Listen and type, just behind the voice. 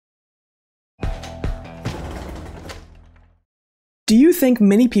Do you think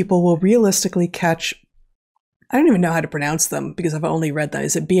many people will realistically catch, I don't even know how to pronounce them because I've only read them.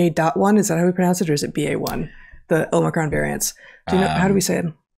 Is it BA.1? Is that how we pronounce it? Or is it BA1? The Omicron variants. Do you know, how do we say it?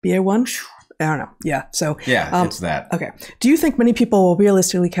 BA1? I don't know. Yeah. So yeah, it's that. Okay. Do you think many people will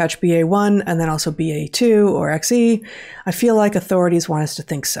realistically catch BA1 and then also BA2 or XE? I feel like authorities want us to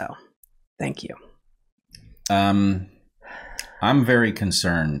think so. Thank you. I'm very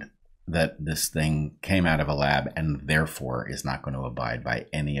concerned that this thing came out of a lab and therefore is not going to abide by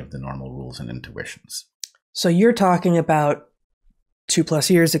any of the normal rules and intuitions. So you're talking about 2+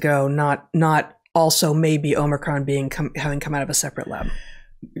 years ago, not also maybe Omicron having come out of a separate lab.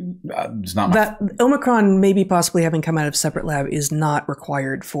 It's not that Omicron maybe possibly having come out of a separate lab is not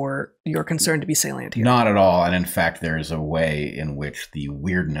required for your concern to be salient here. Not at all. And in fact, there is a way in which the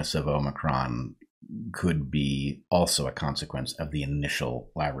weirdness of Omicron could be also a consequence of the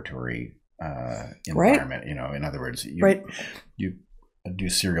initial laboratory environment. Right. You know, in other words, you do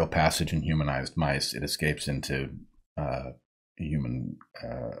serial passage in humanized mice, it escapes into human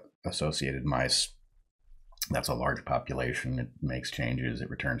associated mice. That's a large population. It makes changes. It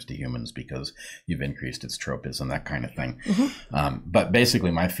returns to humans because you've increased its tropism, that kind of thing. Mm-hmm. But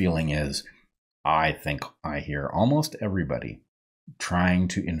basically, my feeling is, I think I hear almost everybody trying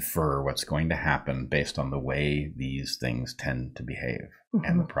to infer what's going to happen based on the way these things tend to behave. Mm-hmm.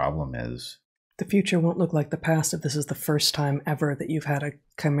 And the problem is, the future won't look like the past if this is the first time ever that you've had a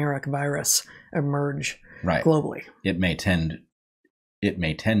chimeric virus emerge globally. It may tend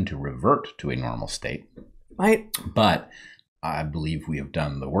to revert to a normal state. Right. But I believe we have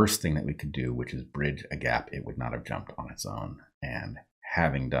done the worst thing that we could do, which is bridge a gap it would not have jumped on its own. And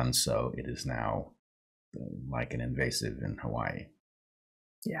having done so, it is now like an invasive in Hawaii.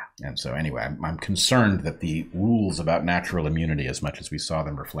 Yeah. And so anyway, I'm concerned that the rules about natural immunity, as much as we saw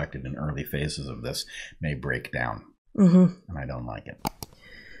them reflected in early phases of this, may break down. Mm-hmm. And I don't like it.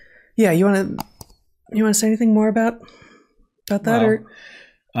 Yeah. You want to say anything more about that?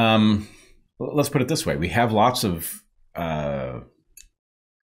 Well, let's put it this way. We have lots of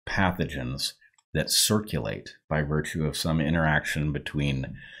pathogens that circulate by virtue of some interaction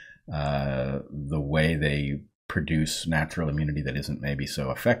between the way they produce natural immunity that isn't maybe so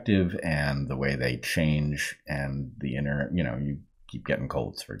effective and the way they change and the you keep getting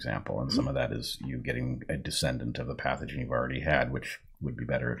colds, for example. And some of that is you getting a descendant of the pathogen you've already had, which would be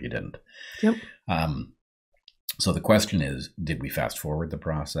better if you didn't. Yep. So the question is, did we fast forward the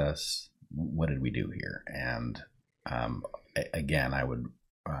process? What did we do here? And again, I would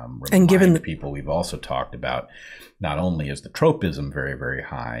remind the people we've also talked about, not only is the tropism very, very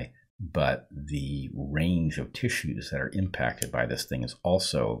high, but the range of tissues that are impacted by this thing is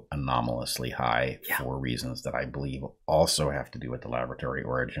also anomalously high for reasons that I believe also have to do with the laboratory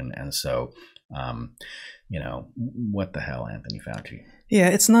origin. And so, what the hell, Anthony Fauci?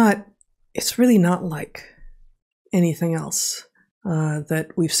 Yeah, it's really not like anything else that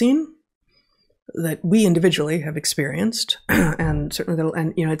we've seen, that we individually have experienced, and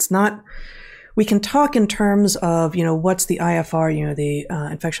certainly, it's not. We can talk in terms of, what's the IFR, the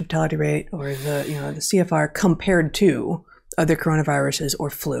infection fatality rate, or the CFR compared to other coronaviruses or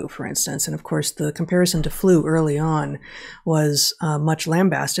flu, for instance. And of course, the comparison to flu early on was much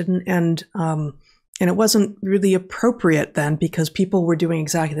lambasted, and it wasn't really appropriate then because people were doing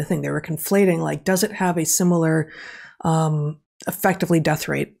exactly the thing. They were conflating, like, does it have a similar, effectively death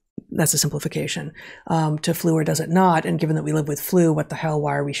rate? That's a simplification, to flu, or does it not? And given that we live with flu, what the hell,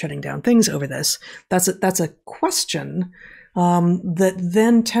 why are we shutting down things over this? That's a question that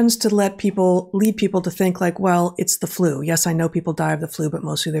then tends to lead people to think like, well, it's the flu. Yes, I know people die of the flu, but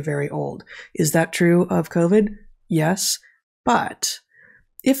mostly they're very old. Is that true of COVID? Yes. But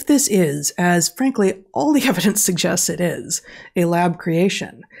if this is, as frankly all the evidence suggests it is, a lab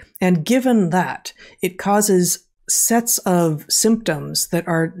creation, and given that it causes sets of symptoms that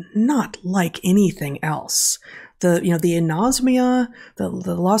are not like anything else. The anosmia, the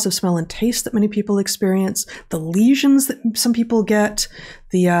loss of smell and taste that many people experience, the lesions that some people get,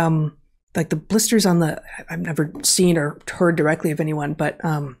 the like the blisters on I've never seen or heard directly of anyone, but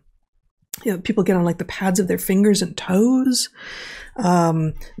people get on like the pads of their fingers and toes.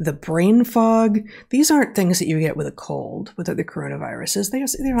 The brain fog. These aren't things that you get with a cold, with other coronaviruses.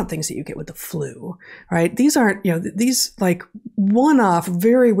 They're not things that you get with the flu, right? These aren't, these like one-off,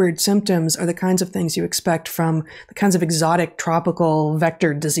 very weird symptoms are the kinds of things you expect from the kinds of exotic tropical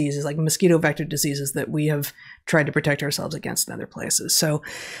vector diseases, like mosquito vector diseases that we have tried to protect ourselves against in other places. So,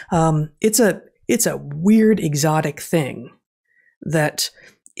 it's a weird, exotic thing that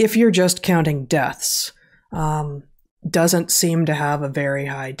if you're just counting deaths, doesn't seem to have a very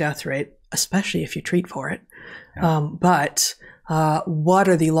high death rate, especially if you treat for it. Yeah. But what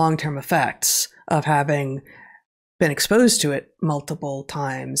are the long-term effects of having been exposed to it multiple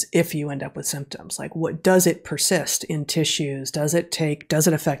times if you end up with symptoms? Like, what does it persist in tissues? Does it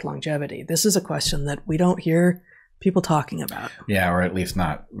affect longevity? This is a question that we don't hear people talking about. Yeah, or at least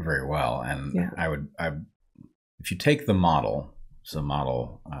not very well. And if you take the model,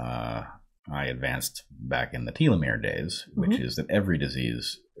 I advanced back in the telomere days, which is that every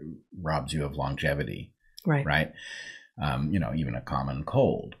disease robs you of longevity, right? Even a common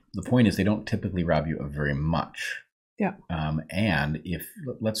cold. The point is they don't typically rob you of very much. Yeah. And if,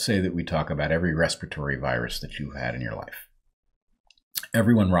 let's say that we talk about every respiratory virus that you've had in your life,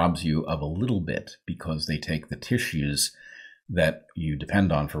 everyone robs you of a little bit because they take the tissues that you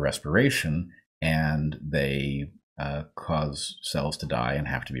depend on for respiration and they cause cells to die and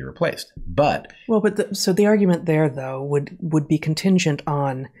have to be replaced. So the argument there, though, would be contingent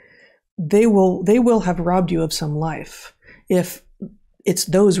on they will have robbed you of some life if it's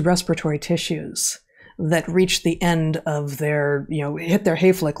those respiratory tissues that reach the end of their, hit their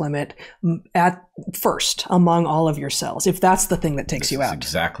Hayflick limit at first among all of your cells, if that's the thing that takes you out.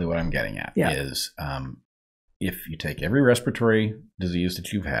 Exactly what I'm getting at is if you take every respiratory disease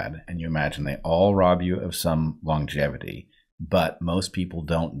that you've had and you imagine they all rob you of some longevity, but most people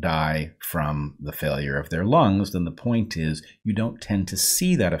don't die from the failure of their lungs, then the point is you don't tend to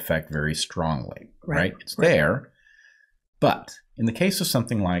see that effect very strongly, right? It's there. But in the case of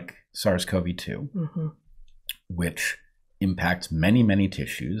something like SARS-CoV-2, which impacts many, many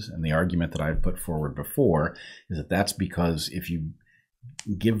tissues, and the argument that I've put forward before is that that's because if you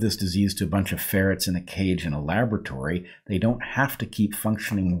give this disease to a bunch of ferrets in a cage in a laboratory, they don't have to keep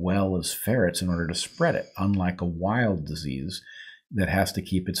functioning well as ferrets in order to spread it, unlike a wild disease that has to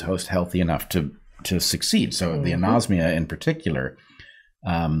keep its host healthy enough to succeed. So the anosmia in particular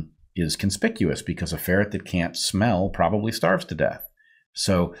is conspicuous because a ferret that can't smell probably starves to death.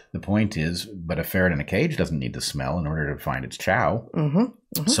 So the point is, but a ferret in a cage doesn't need to smell in order to find its chow.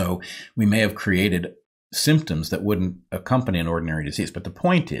 So we may have created symptoms that wouldn't accompany an ordinary disease. But the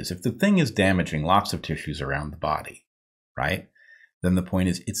point is, if the thing is damaging lots of tissues around the body, right, then the point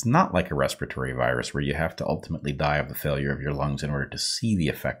is it's not like a respiratory virus where you have to ultimately die of the failure of your lungs in order to see the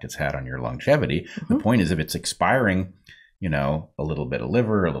effect it's had on your longevity. The point is if it's expiring, a little bit of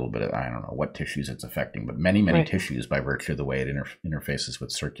liver, a little bit of, I don't know what tissues it's affecting, but many, many tissues by virtue of the way it interfaces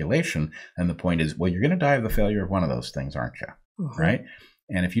with circulation. And the point is, well, you're going to die of the failure of one of those things, aren't you? Right?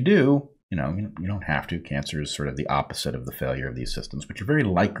 And if you do, you don't have to. Cancer is sort of the opposite of the failure of these systems, but you're very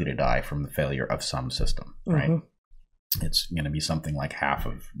likely to die from the failure of some system, right? It's going to be something like half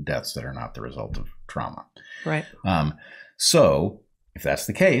of deaths that are not the result of trauma. Right. So if that's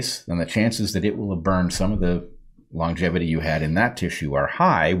the case, then the chances that it will have burned some of the longevity you had in that tissue are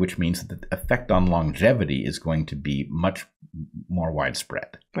high, which means that the effect on longevity is going to be much more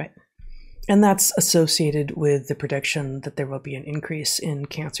widespread. Right. And that's associated with the prediction that there will be an increase in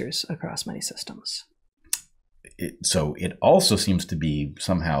cancers across many systems. So it also seems to be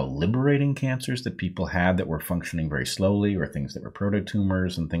somehow liberating cancers that people had that were functioning very slowly, or things that were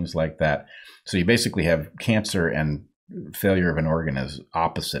prototumors and things like that. So you basically have cancer and failure of an organ as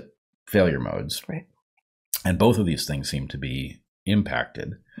opposite failure modes. Right. And both of these things seem to be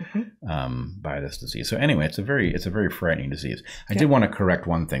impacted by this disease. So anyway, it's a very frightening disease. I did want to correct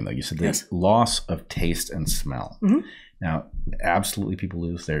one thing, though. You said the loss of taste and smell. Now, absolutely people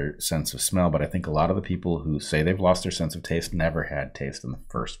lose their sense of smell, but I think a lot of the people who say they've lost their sense of taste never had taste in the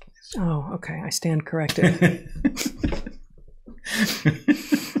first place. Oh, okay. I stand corrected.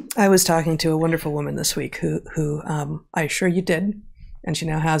 I was talking to a wonderful woman this week who I assure you did, and she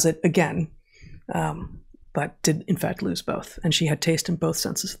now has it again. But did in fact lose both, and she had taste in both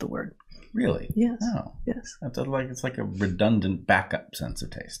senses of the word. Really? Yes. Oh, yes. That's it's like a redundant backup sense of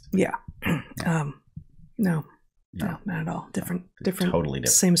taste. Yeah. No, not at all. Different. Totally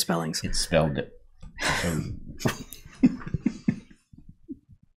different. Same spellings. It's spelled